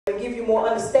and give you more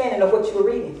understanding of what you were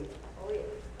reading.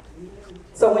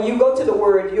 So when you go to the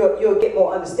Word, you'll get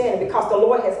more understanding because the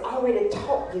Lord has already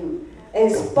taught you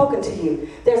and has spoken to you.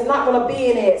 There's not going to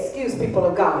be any excuse, people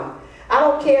of God. I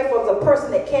don't care if it's a person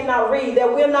that cannot read.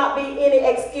 There will not be any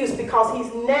excuse because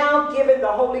He's now given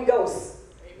the Holy Ghost.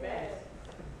 Amen.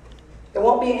 There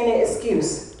won't be any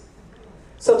excuse.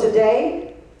 So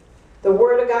today, the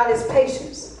Word of God is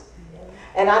patience.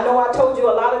 And I know I told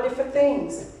you a lot of different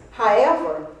things.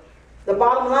 However, the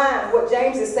bottom line, what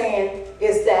James is saying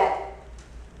is that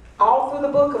all through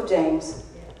the book of James,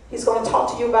 he's going to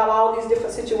talk to you about all these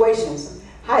different situations.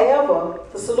 However,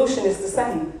 the solution is the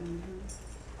same.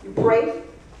 You pray,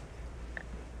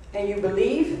 and you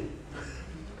believe,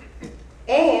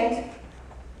 and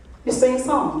you sing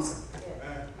songs.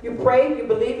 You pray, you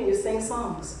believe, and you sing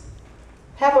songs.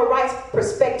 Have a right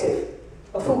perspective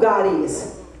of who God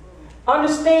is.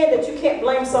 Understand that you can't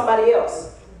blame somebody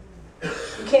else.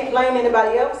 You can't blame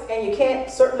anybody else, and you can't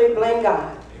certainly blame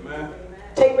God. Amen.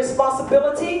 Take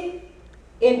responsibility.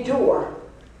 Endure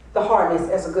the hardness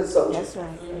as a good soldier. That's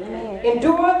right. Amen.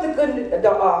 Endure the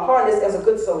hardness as a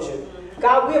good soldier.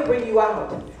 God will bring you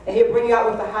out, and He'll bring you out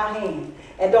with a high hand.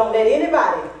 And don't let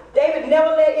anybody, David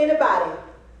never let anybody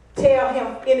tell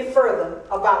him any further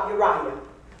about Uriah.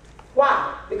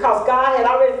 Why? Because God had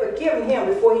already forgiven him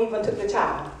before He even took the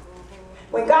child.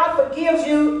 When God forgives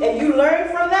you and you learn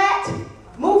from that,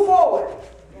 move forward.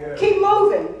 Yeah. Keep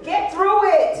moving. Get through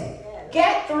it.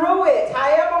 Get through it.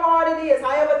 However hard it is,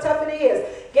 however tough it is.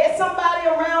 Get somebody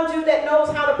around you that knows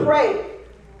how to pray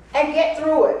and get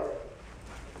through it.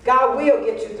 God will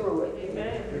get you through it.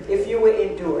 Amen. If you will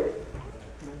endure it.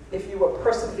 If you will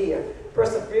persevere.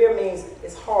 Persevere means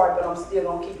it's hard, but I'm still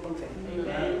going to keep moving.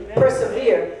 Amen.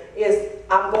 Persevere is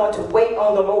I'm going to wait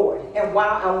on the Lord. And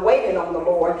while I'm waiting on the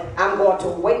Lord, I'm going to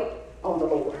wait on the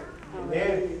Lord.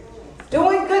 Amen.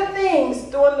 Doing good things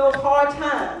during those hard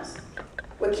times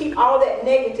will keep all that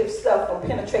negative stuff from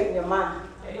penetrating your mind.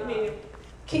 Amen.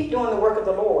 Keep doing the work of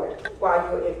the Lord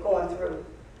while you're going through.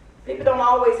 People don't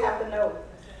always have to know.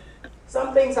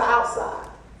 Some things are outside.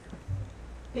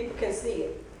 People can see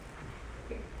it.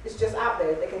 It's just out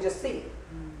there. They can just see it.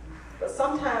 But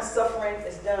sometimes suffering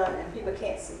is done and people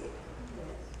can't see it.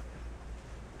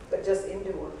 But just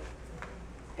endure.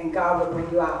 And God will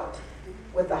bring you out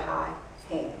with a high